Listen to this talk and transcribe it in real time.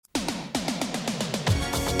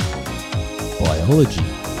Biology.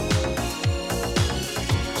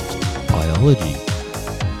 Biology.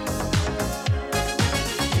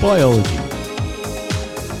 Biology.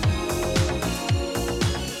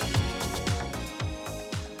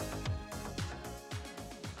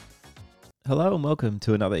 Hello and welcome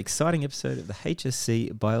to another exciting episode of the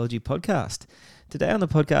HSC Biology Podcast. Today on the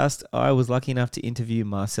podcast, I was lucky enough to interview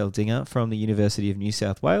Marcel Dinger from the University of New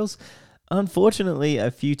South Wales. Unfortunately, a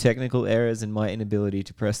few technical errors in my inability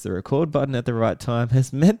to press the record button at the right time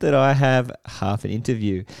has meant that I have half an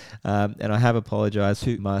interview, and I have apologized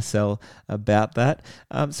to Marcel about that.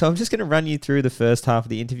 So I'm just going to run you through the first half of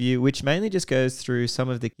the interview, which mainly just goes through some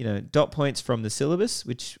of the dot points from the syllabus,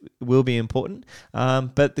 which will be important.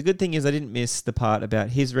 But the good thing is I didn't miss the part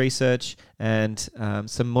about his research and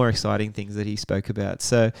some more exciting things that he spoke about.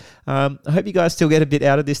 So I hope you guys still get a bit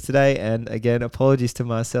out of this today. And again, apologies to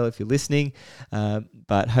Marcel if you're listening.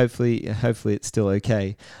 But hopefully it's still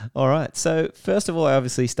okay. All right. So first of all, I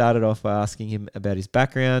obviously started off by asking him about his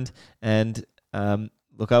background, and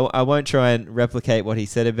look, I won't try and replicate what he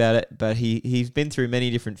said about it, but he's been through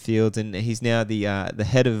many different fields, and he's now the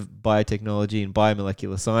head of biotechnology and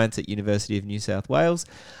biomolecular science at University of New South Wales.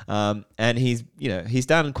 And he's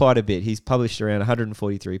done quite a bit. He's published around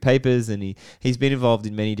 143 papers, and he's been involved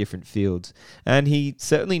in many different fields. And he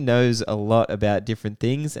certainly knows a lot about different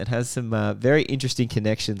things and has some very interesting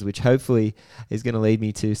connections, which hopefully is going to lead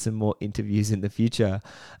me to some more interviews in the future.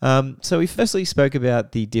 So we firstly spoke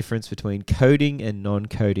about the difference between coding and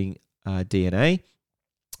non-coding DNA.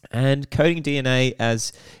 And coding DNA,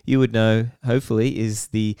 as you would know, hopefully, is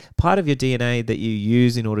the part of your DNA that you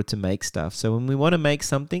use in order to make stuff. So when we want to make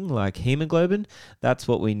something like hemoglobin, that's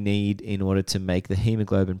what we need in order to make the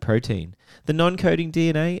hemoglobin protein. The non-coding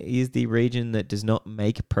DNA is the region that does not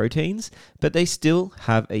make proteins, but they still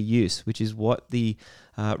have a use, which is what the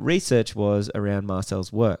research was around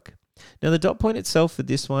Marcel's work. Now, the dot point itself for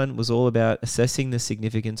this one was all about assessing the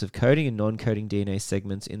significance of coding and non-coding DNA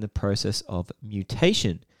segments in the process of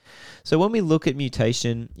mutation. So when we look at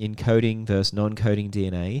mutation in coding versus non-coding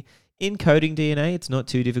DNA, in coding DNA, it's not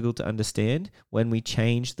too difficult to understand. When we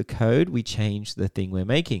change the code, we change the thing we're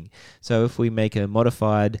making. So if we make a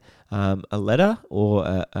modified a letter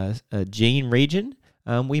or a gene region,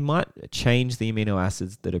 we might change the amino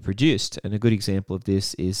acids that are produced. And a good example of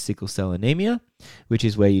this is sickle cell anemia, which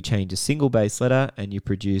is where you change a single base letter and you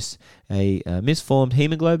produce a misformed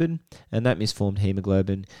hemoglobin, and that misformed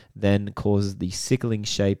hemoglobin then causes the sickling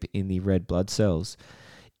shape in the red blood cells.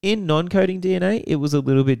 In non-coding DNA, it was a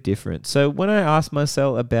little bit different. So when I asked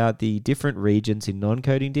Marcel about the different regions in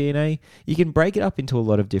non-coding DNA, you can break it up into a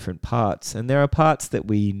lot of different parts. And there are parts that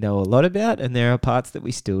we know a lot about, and there are parts that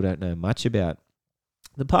we still don't know much about.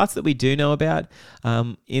 The parts that we do know about,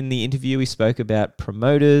 in the interview we spoke about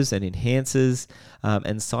promoters and enhancers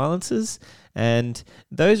and silencers, and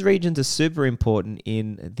those regions are super important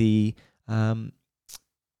in the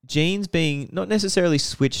genes being not necessarily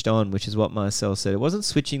switched on, which is what Marcel said. It wasn't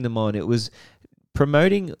switching them on, it was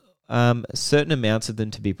promoting certain amounts of them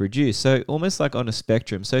to be produced. So almost like on a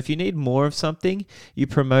spectrum. So if you need more of something, you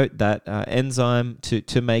promote that enzyme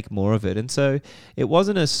to make more of it. And so it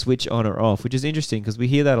wasn't a switch on or off, which is interesting because we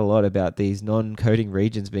hear that a lot about these non-coding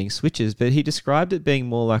regions being switches, but he described it being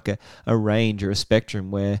more like a range or a spectrum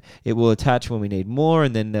where it will attach when we need more,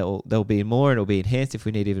 and then there'll be more, and it'll be enhanced if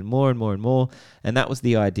we need even more and more and more. And that was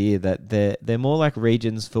the idea, that they're more like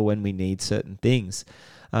regions for when we need certain things.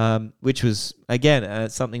 Which was, again,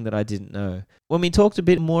 something that I didn't know. When we talked a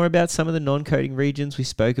bit more about some of the non-coding regions, we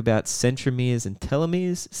spoke about centromeres and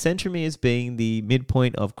telomeres. Centromeres being the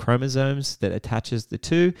midpoint of chromosomes that attaches the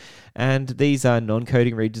two, and these are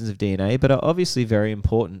non-coding regions of DNA, but are obviously very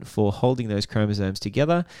important for holding those chromosomes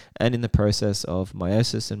together and in the process of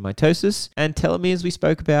meiosis and mitosis. And telomeres we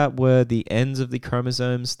spoke about were the ends of the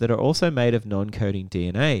chromosomes that are also made of non-coding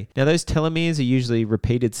DNA. Now, those telomeres are usually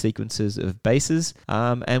repeated sequences of bases,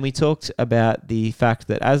 and we talked about the fact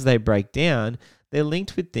that as they break down, they're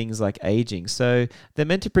linked with things like aging. So they're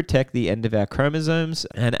meant to protect the end of our chromosomes.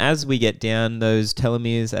 And as we get down those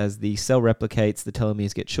telomeres, as the cell replicates, the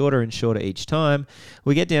telomeres get shorter and shorter each time.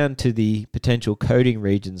 We get down to the potential coding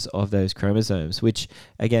regions of those chromosomes, which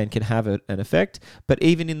again can have an effect. But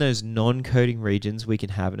even in those non-coding regions, we can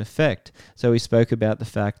have an effect. So we spoke about the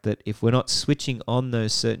fact that if we're not switching on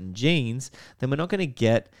those certain genes, then we're not going to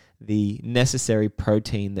get the necessary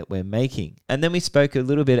protein that we're making. And then we spoke a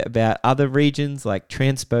little bit about other regions like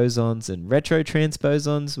transposons and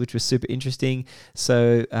retrotransposons, which was super interesting.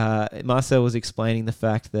 So Marcel was explaining the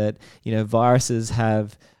fact that, viruses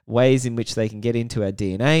have ways in which they can get into our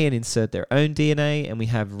DNA and insert their own DNA, and we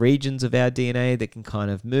have regions of our DNA that can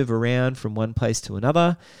kind of move around from one place to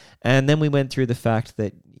another. And then we went through the fact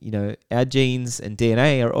that, our genes and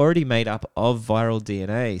DNA are already made up of viral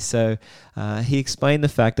DNA. So he explained the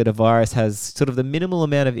fact that a virus has sort of the minimal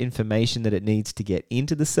amount of information that it needs to get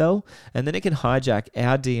into the cell, and then it can hijack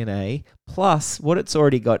our DNA plus what it's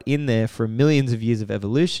already got in there from millions of years of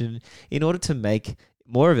evolution in order to make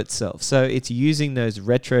more of itself. So it's using those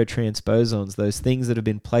retrotransposons, those things that have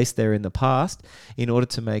been placed there in the past, in order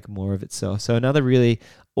to make more of itself. So another really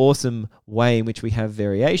awesome way in which we have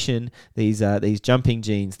variation, these jumping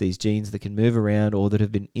genes, these genes that can move around or that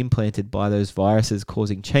have been implanted by those viruses,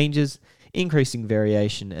 causing changes, increasing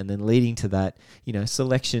variation, and then leading to that,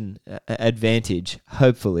 selection advantage,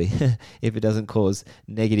 hopefully, if it doesn't cause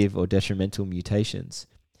negative or detrimental mutations.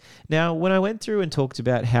 Now, when I went through and talked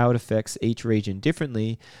about how it affects each region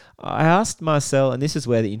differently, I asked Marcel, and this is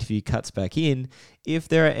where the interview cuts back in, if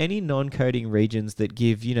there are any non-coding regions that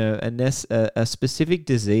give, a specific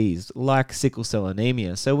disease like sickle cell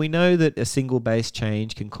anemia. So we know that a single base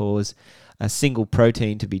change can cause a single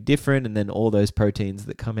protein to be different, and then all those proteins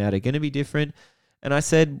that come out are going to be different. And I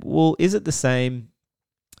said, well, is it the same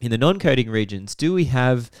in the non-coding regions? Do we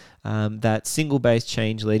have that single base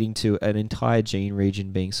change leading to an entire gene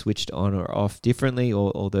region being switched on or off differently,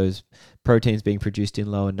 or those proteins being produced in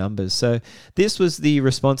lower numbers? So this was the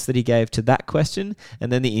response that he gave to that question,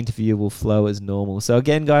 and then the interview will flow as normal. So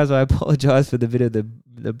again, guys, I apologize for the bit of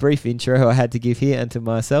the brief intro I had to give here and to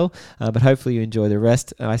Marcel, but hopefully you enjoy the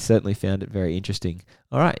rest. I certainly found it very interesting.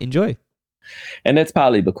 All right, enjoy. And that's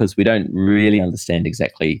partly because we don't really understand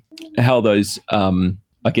exactly how those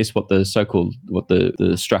I guess what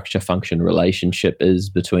the structure function relationship is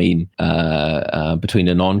between a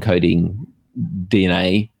non-coding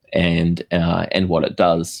DNA and what it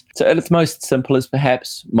does. So at its most simplest,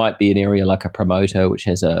 perhaps, might be an area like a promoter, which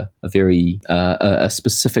has a very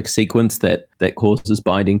specific sequence that causes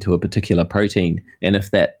binding to a particular protein. And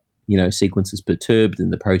if that sequence is perturbed,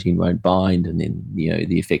 then the protein won't bind, and then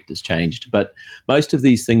the effect is changed. But most of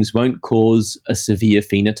these things won't cause a severe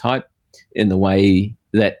phenotype in the way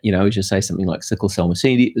that, as you say, something like sickle cell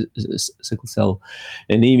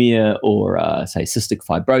anemia, or say cystic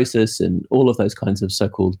fibrosis, and all of those kinds of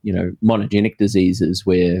so-called monogenic diseases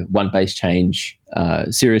where one base change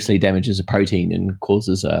seriously damages a protein and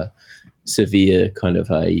causes a severe kind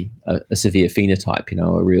of a severe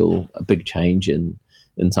phenotype, a big change in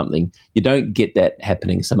something. You don't get that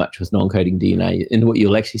happening so much with non-coding DNA, and what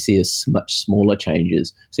you'll actually see is much smaller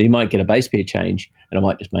changes. So you might get a base pair change, and it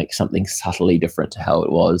might just make something subtly different to how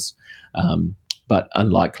it was, but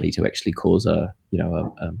unlikely to actually cause a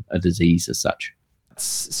disease as such. It's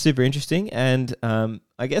super interesting, and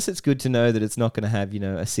I guess it's good to know that it's not going to have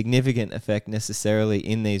a significant effect necessarily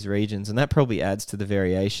in these regions, and that probably adds to the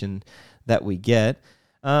variation that we get.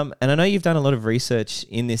 And I know you've done a lot of research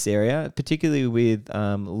in this area, particularly with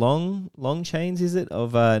long chains, is it,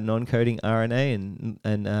 of non-coding RNA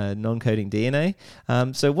and non-coding DNA.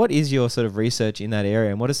 So what is your sort of research in that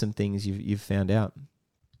area, and what are some things you've found out?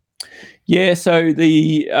 Yeah, so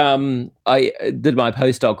I did my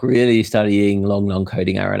postdoc really studying long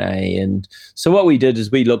non-coding RNA, and so what we did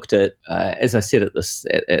is we looked at, as I said at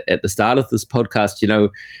the start of this podcast,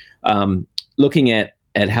 looking at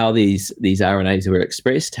how these RNAs were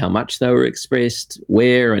expressed, how much they were expressed,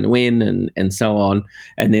 where and when, and so on,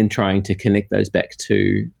 and then trying to connect those back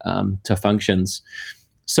to functions.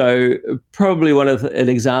 So probably an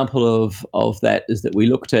example of that is that we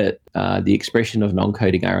looked at the expression of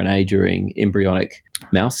non-coding RNA during embryonic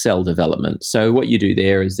mouse cell development. So what you do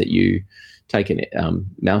there is that you take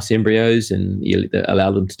mouse embryos and you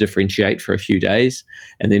allow them to differentiate for a few days,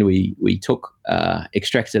 and then we took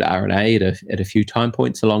extracted RNA at a few time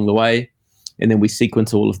points along the way, and then we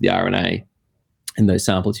sequence all of the RNA in those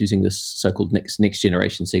samples using this so-called next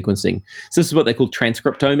generation sequencing. So this is what they call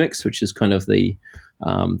transcriptomics, which is kind of the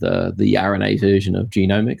RNA version of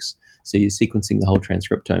genomics. So you're sequencing the whole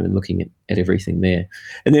transcriptome and looking at everything there.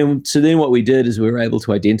 And then what we did is we were able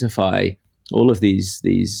to identify all of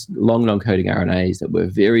these long non-coding RNAs that were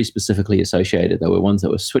very specifically associated. They were ones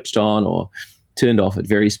that were switched on or turned off at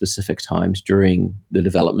very specific times during the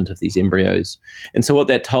development of these embryos. And so what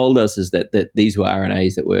that told us is that these were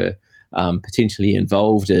RNAs that were potentially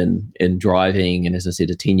involved in driving and, as I said,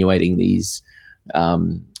 attenuating these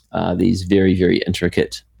very, very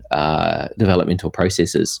intricate developmental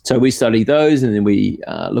processes. So we studied those, and then we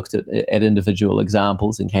looked at individual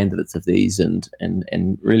examples and candidates of these, and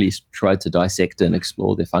really tried to dissect and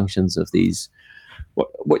explore the functions of these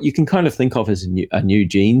what you can kind of think of as a new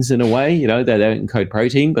genes in a way. They don't encode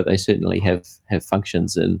protein, but they certainly have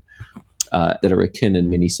functions that are akin in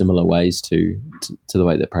many similar ways to the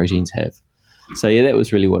way that proteins have. So yeah, that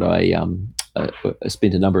was really what I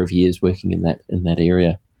spent a number of years working in that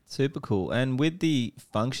area. Super cool. And with the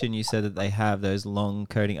function you said that they have, those long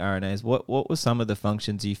coding RNAs, what were some of the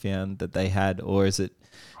functions you found that they had, or is it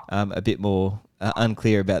a bit more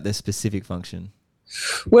unclear about their specific function?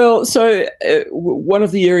 Well, so one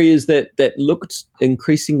of the areas that looked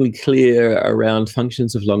increasingly clear around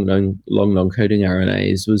functions of long non-coding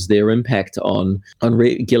RNAs was their impact on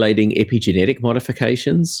regulating epigenetic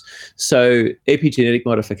modifications. So epigenetic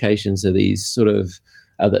modifications are these sort of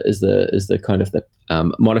is the kind of the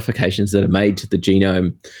modifications that are made to the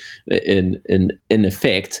genome in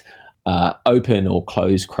effect open or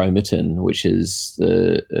close chromatin, which is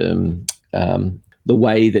the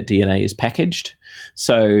way that DNA is packaged.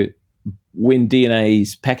 So when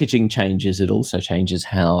DNA's packaging changes, it also changes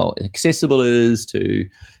how accessible it is to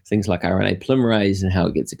things like RNA polymerase and how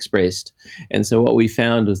it gets expressed. And so what we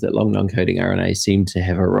found was that long non-coding RNA seemed to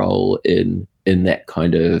have a role in that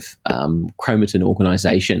kind of chromatin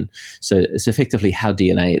organization. So it's effectively how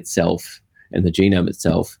DNA itself and the genome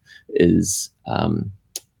itself is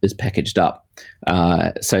packaged up.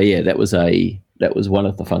 So yeah, that was one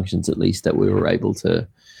of the functions, at least, that we were able to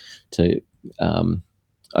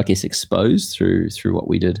I guess expose through what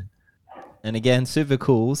we did. And again, super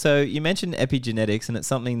cool. So you mentioned epigenetics, and it's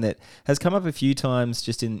something that has come up a few times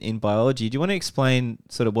just in biology. Do you want to explain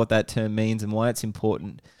sort of what that term means and why it's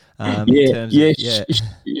important? Sure,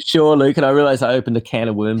 Luke. And I realize I opened a can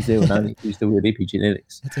of worms there when I used the word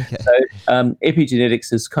epigenetics. That's okay. So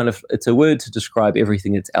epigenetics is it's a word to describe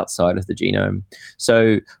everything that's outside of the genome.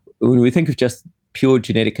 So when we think of just pure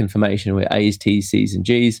genetic information, where A's, T's, C's, and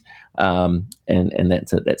G's, and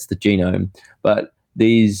that's the genome. But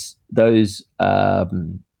those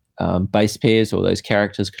base pairs or those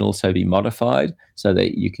characters can also be modified so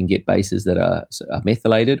that you can get bases that are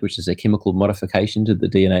methylated, which is a chemical modification to the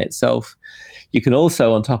DNA itself. You can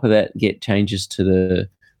also, on top of that, get changes to the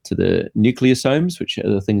nucleosomes, which are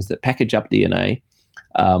the things that package up DNA.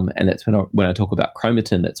 And that's when I talk about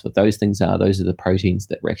chromatin, that's what those things are. Those are the proteins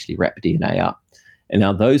that actually wrap DNA up. And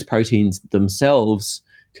now those proteins themselves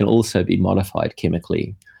can also be modified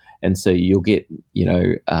chemically. And so you'll get,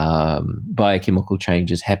 biochemical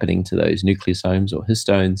changes happening to those nucleosomes or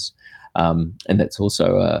histones. And that's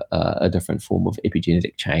also a different form of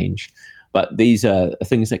epigenetic change. But these are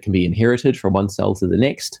things that can be inherited from one cell to the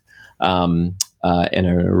next, and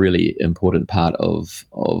are a really important part of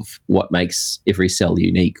what makes every cell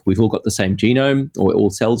unique. We've all got the same genome, or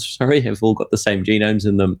all cells, have all got the same genomes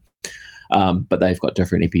in them. But they've got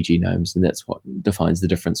different epigenomes, and that's what defines the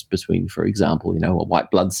difference between, for example, a white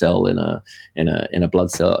blood cell in a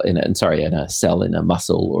cell in a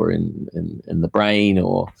muscle, or in the brain,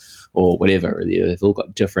 or whatever. They've all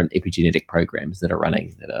got different epigenetic programs that are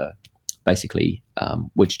running, that are basically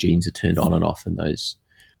which genes are turned on and off in those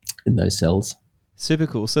cells. Super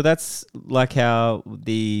cool. So that's like how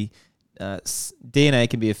the DNA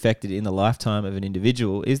can be affected in the lifetime of an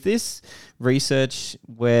individual. Is this research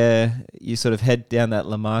where you sort of head down that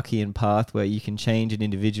Lamarckian path where you can change an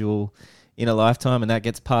individual in a lifetime and that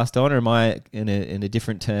gets passed on, or am I in a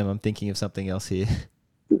different term? I'm thinking of something else here.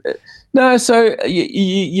 No, so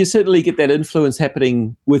you certainly get that influence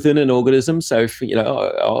happening within an organism. So,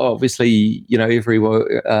 obviously,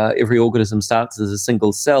 every organism starts as a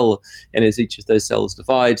single cell, and as each of those cells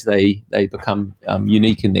divides, they become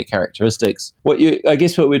unique in their characteristics. What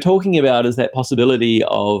we're talking about is that possibility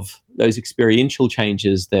of those experiential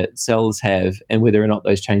changes that cells have, and whether or not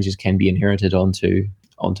those changes can be inherited onto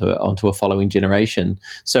a following generation.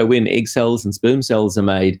 So when egg cells and sperm cells are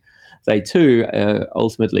made, they too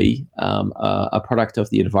ultimately are a product of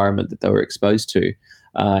the environment that they were exposed to,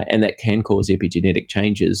 and that can cause epigenetic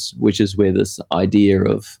changes, which is where this idea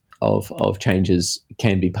of changes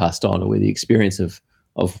can be passed on, or where the experience of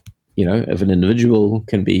an individual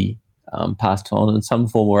can be passed on in some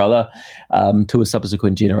form or other to a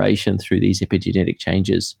subsequent generation through these epigenetic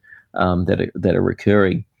changes that are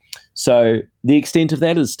recurring. So the extent of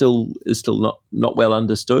that is still not well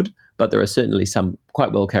understood, but there are certainly some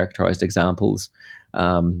quite well characterized examples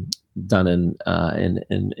done in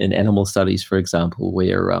animal studies, for example,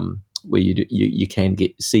 where you can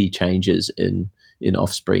see changes in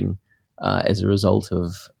offspring as a result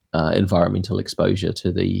of environmental exposure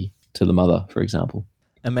to the mother, for example.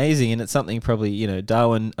 Amazing, and it's something probably,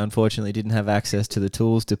 Darwin unfortunately didn't have access to the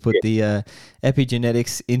tools to put the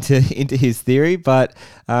epigenetics into his theory, but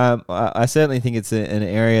I certainly think it's an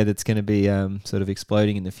area that's going to be sort of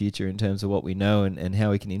exploding in the future in terms of what we know and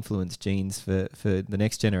how we can influence genes for the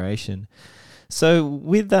next generation. So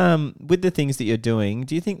with the things that you're doing,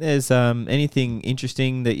 do you think there's anything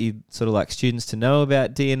interesting that you sort of like students to know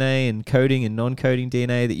about DNA and coding and non-coding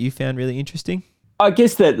DNA that you found really interesting? I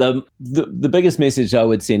guess that the biggest message I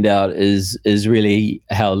would send out is really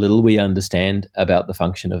how little we understand about the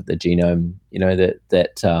function of the genome.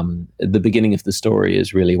 The beginning of the story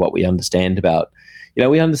is really what we understand about.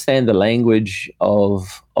 We understand the language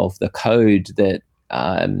of the code that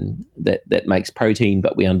makes protein,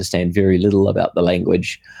 but we understand very little about the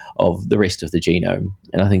language of the rest of the genome.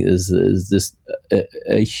 And I think there's this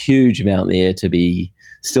a huge amount there to be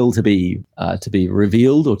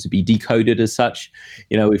revealed or to be decoded as such.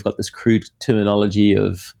 We've got this crude terminology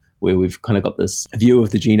of where we've kind of got this view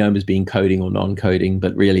of the genome as being coding or non-coding,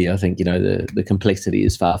 but really I think the complexity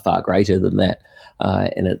is far, far greater than that.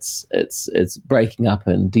 And it's breaking up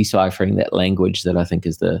and deciphering that language that I think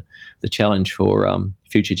is the challenge for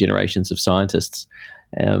future generations of scientists.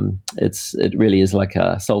 It really is like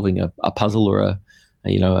solving a puzzle or a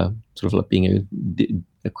sort of like being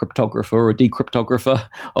a cryptographer or a decryptographer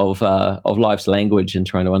of life's language and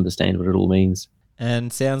trying to understand what it all means.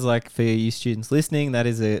 And sounds like for you students listening, that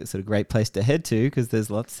is a sort of great place to head to because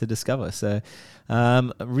there's lots to discover. So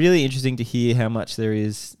really interesting to hear how much there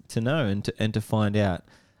is to know and to find out.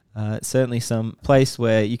 Certainly some place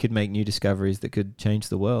where you could make new discoveries that could change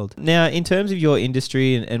the world. Now, in terms of your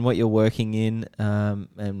industry and what you're working in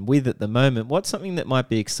and with at the moment, what's something that might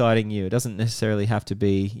be exciting you? It doesn't necessarily have to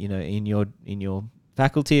be, in your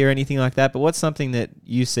faculty or anything like that, but what's something that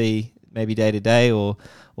you see maybe day to day or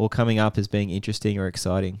coming up as being interesting or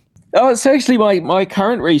exciting? Oh, it's actually my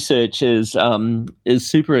current research is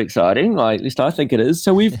super exciting. At least I think it is.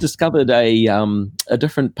 So we've discovered a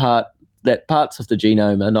different that parts of the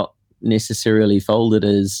genome are not necessarily folded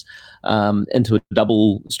as into a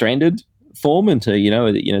double-stranded form, into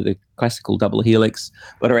the classical double helix,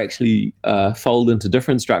 but are actually fold into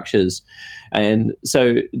different structures. And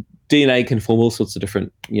so DNA can form all sorts of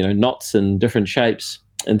different knots and different shapes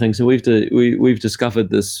and things. So we've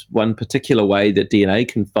discovered this one particular way that DNA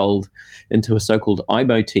can fold into a so-called eye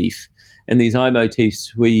motif. And these eye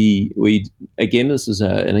motifs, we again, this is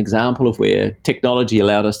an example of where technology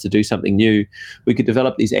allowed us to do something new. We could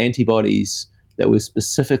develop these antibodies that were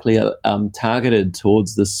specifically targeted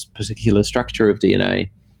towards this particular structure of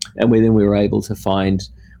DNA, and we were able to find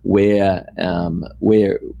where in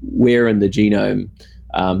the genome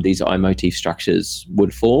these eye motif structures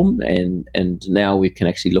would form, and now we can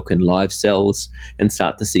actually look in live cells and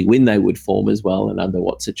start to see when they would form as well, and under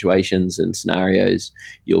what situations and scenarios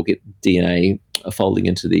you'll get DNA folding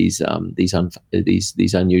into these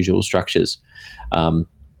unusual structures.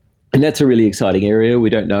 And that's a really exciting area. We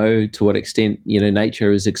don't know to what extent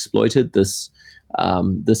nature has exploited this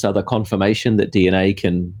other conformation that DNA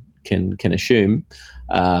can assume,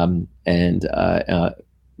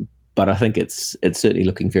 but I think it's certainly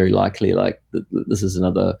looking very likely. Like this is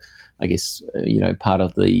another, I guess, part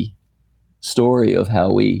of the story of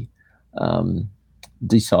how we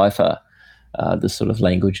decipher this sort of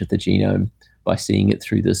language of the genome by seeing it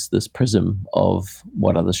through this prism of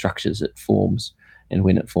what other structures it forms and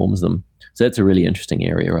when it forms them. So that's a really interesting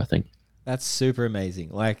area, I think. That's super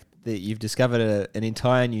amazing. Like you've discovered an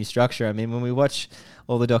entire new structure. I mean, when we watch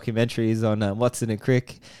all the documentaries on Watson and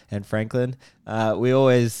Crick and Franklin, we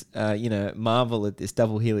always, marvel at this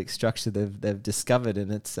double helix structure they've discovered, and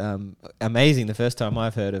it's amazing. The first time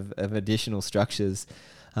I've heard of additional structures,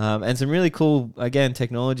 and some really cool, again,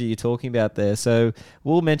 technology you're talking about there. So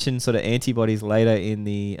we'll mention sort of antibodies later in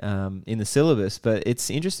the syllabus, but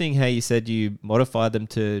it's interesting how you said you modified them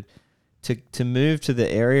to move to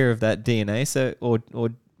the area of that DNA. So or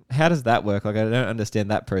how does that work? Like, I don't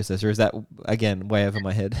understand that process, or is that again way over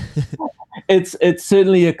my head? It's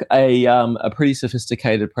certainly a pretty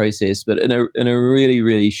sophisticated process, but in a really,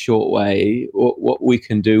 really short way, what we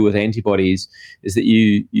can do with antibodies is that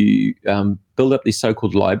you build up these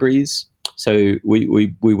so-called libraries. So we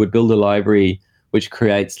would build a library which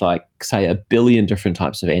creates, like, say, 1 billion different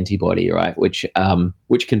types of antibody, right? Which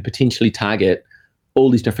can potentially target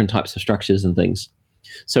all these different types of structures and things.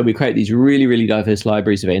 So we create these really, really diverse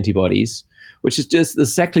libraries of antibodies, which is just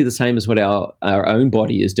exactly the same as what our own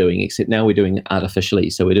body is doing, except now we're doing it artificially.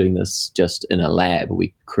 So we're doing this just in a lab.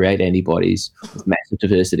 We create antibodies with massive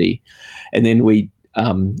diversity, and then we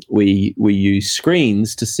use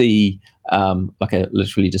screens to see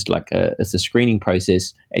it's a screening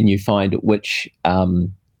process, and you find which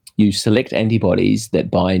you select antibodies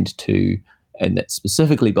that bind to, and that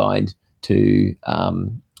specifically bind to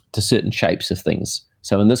certain shapes of things.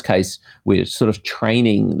 So in this case, we're sort of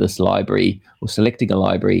training this library or selecting a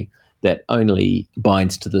library that only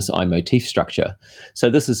binds to this eye motif structure. So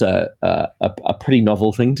this is a pretty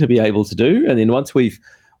novel thing to be able to do. And then once we've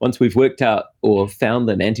worked out or found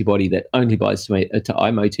an antibody that only binds to eye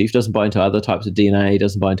motif, doesn't bind to other types of DNA,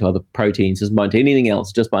 doesn't bind to other proteins, doesn't bind to anything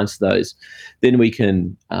else, just binds to those, then we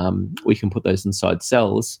can put those inside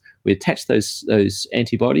cells. We attach those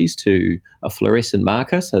antibodies to a fluorescent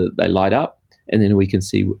marker so that they light up, and then we can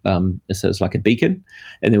see, so it's like a beacon,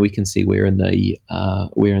 and then we can see where in the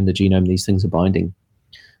genome these things are binding.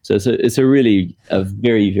 So it's a really a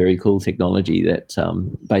very, very cool technology that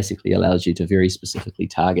basically allows you to very specifically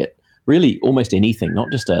target really almost anything, not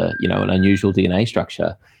just an unusual DNA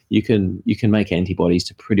structure. You can make antibodies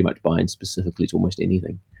to pretty much bind specifically to almost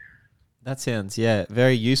anything. That sounds,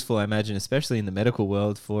 very useful, I imagine, especially in the medical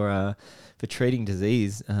world for treating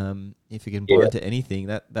disease. If you can bind to anything,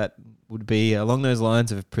 that would be along those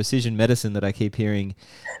lines of precision medicine that I keep hearing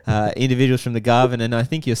individuals from the Garvin, and I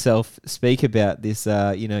think yourself, speak about this,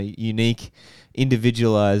 unique,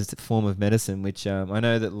 individualized form of medicine, which I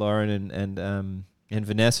know that Lauren and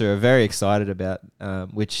Vanessa are very excited about,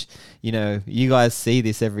 which, you guys see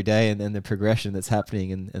this every day and the progression that's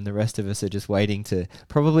happening, and the rest of us are just waiting to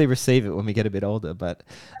probably receive it when we get a bit older. But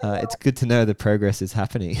it's good to know the progress is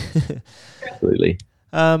happening. Absolutely.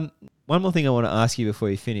 One more thing I want to ask you before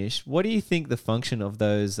you finish. What do you think the function of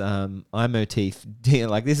those eye motif,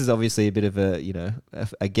 like this is obviously a bit of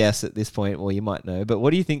a guess at this point, or you might know, but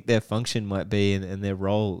what do you think their function might be and their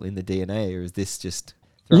role in the DNA, or is this just...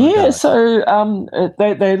 So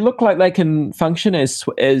they look like they can function as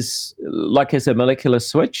a molecular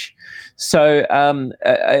switch. So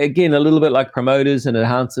again, a little bit like promoters and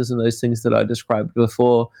enhancers and those things that I described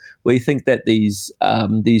before. We think that these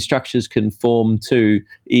structures can form to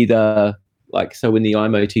either, so when the eye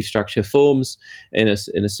motif structure forms in a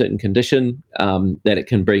certain condition, that it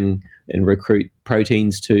can bring and recruit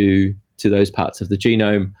proteins to those parts of the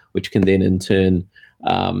genome, which can then in turn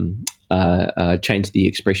change the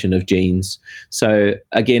expression of genes. So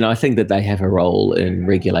again, I think that they have a role in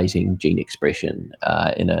regulating gene expression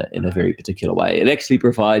in a very particular way. It actually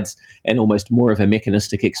provides an almost more of a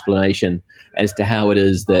mechanistic explanation as to how it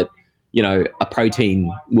is that a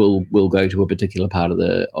protein will go to a particular part of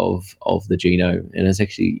the genome, and it's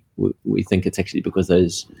actually, we think it's actually because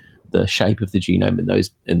the shape of the genome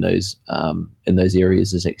in those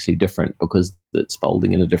areas is actually different because it's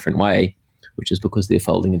folding in a different way, which is because they're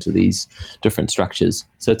folding into these different structures.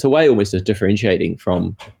 So it's a way almost of differentiating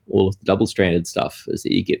from all of the double-stranded stuff, is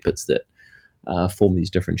that you get bits that form these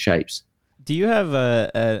different shapes. Do you have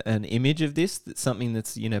an image of this? That's something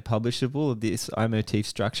that's publishable, of this eye motif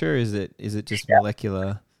structure? Is it just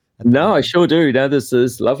molecular? No, I sure do. No,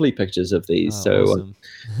 there's lovely pictures of these. Awesome.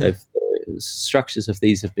 Structures of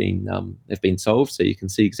these have been solved, so you can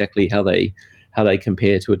see exactly how they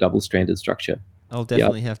compare to a double-stranded structure. I'll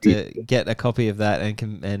definitely have to get a copy of that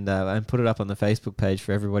and put it up on the Facebook page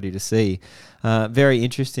for everybody to see. Very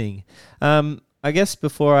interesting. I guess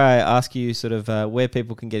before I ask you sort of where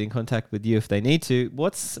people can get in contact with you if they need to,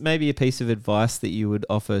 what's maybe a piece of advice that you would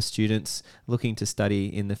offer students looking to study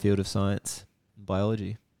in the field of science,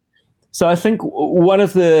 biology? So I think one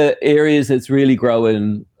of the areas that's really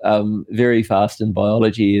growing very fast in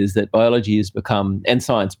biology is that biology has become, and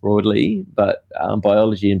science broadly, but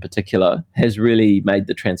biology in particular, has really made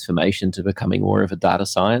the transformation to becoming more of a data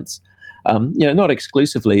science. Not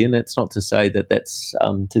exclusively, and that's not to say that that's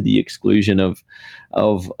to the exclusion of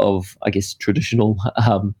I guess traditional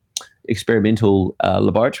experimental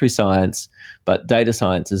laboratory science, but data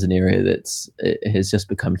science is an area it has just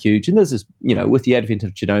become huge. And there's this, with the advent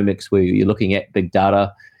of genomics, where you're looking at big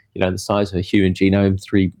data, the size of a human genome,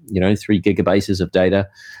 3 gigabases of data.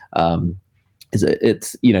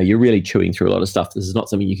 It's you're really chewing through a lot of stuff. This is not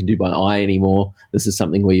something you can do by eye anymore. This is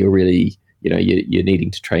something where you're really, you're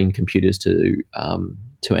needing to train computers to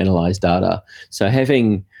analyze data. So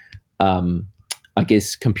having, I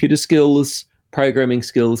guess, computer skills, programming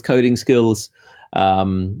skills, coding skills,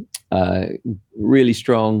 really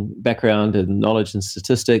strong background and knowledge in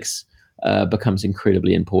statistics becomes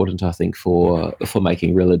incredibly important, I think, for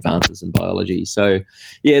making real advances in biology. So,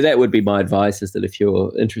 that would be my advice, is that if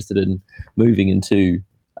you're interested in moving into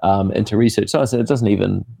research science, and it doesn't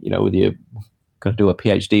even, whether you're going to do a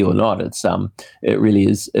PhD or not, it really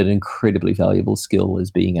is an incredibly valuable skill,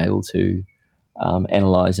 is being able to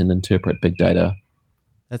analyze and interpret big data.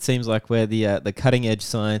 That seems like where the cutting edge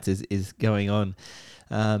science is going on.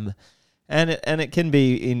 And it can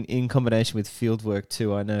be in combination with field work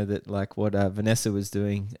too. I know that like what Vanessa was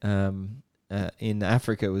doing in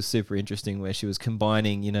Africa was super interesting, where she was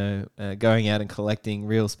combining, going out and collecting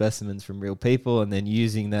real specimens from real people and then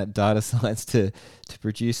using that data science to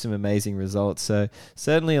produce some amazing results. So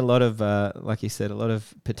certainly a lot of, like you said, a lot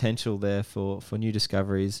of potential there for new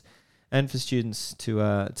discoveries and for students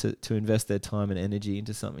to invest their time and energy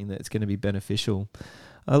into something that's going to be beneficial.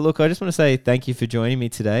 Look, I just want to say thank you for joining me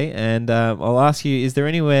today, and I'll ask you, is there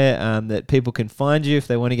anywhere that people can find you if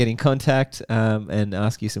they want to get in contact and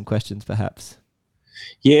ask you some questions perhaps?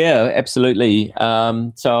 Yeah, absolutely.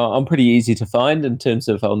 So I'm pretty easy to find in terms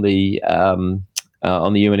of on the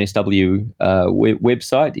UNSW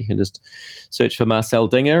website. You can just search for Marcel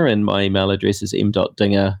Dinger, and my email address is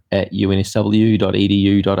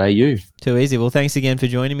m.dinger@unsw.edu.au. Too easy. Well, thanks again for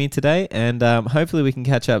joining me today, and hopefully we can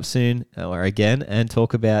catch up soon or again and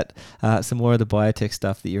talk about some more of the biotech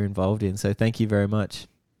stuff that you're involved in. So thank you very much.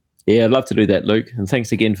 Yeah, I'd love to do that, Luke, and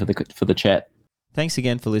thanks again for the chat. Thanks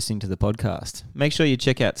again for listening to the podcast. Make sure you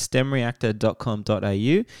check out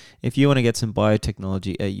stemreactor.com.au if you want to get some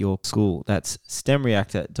biotechnology at your school. That's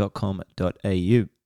stemreactor.com.au.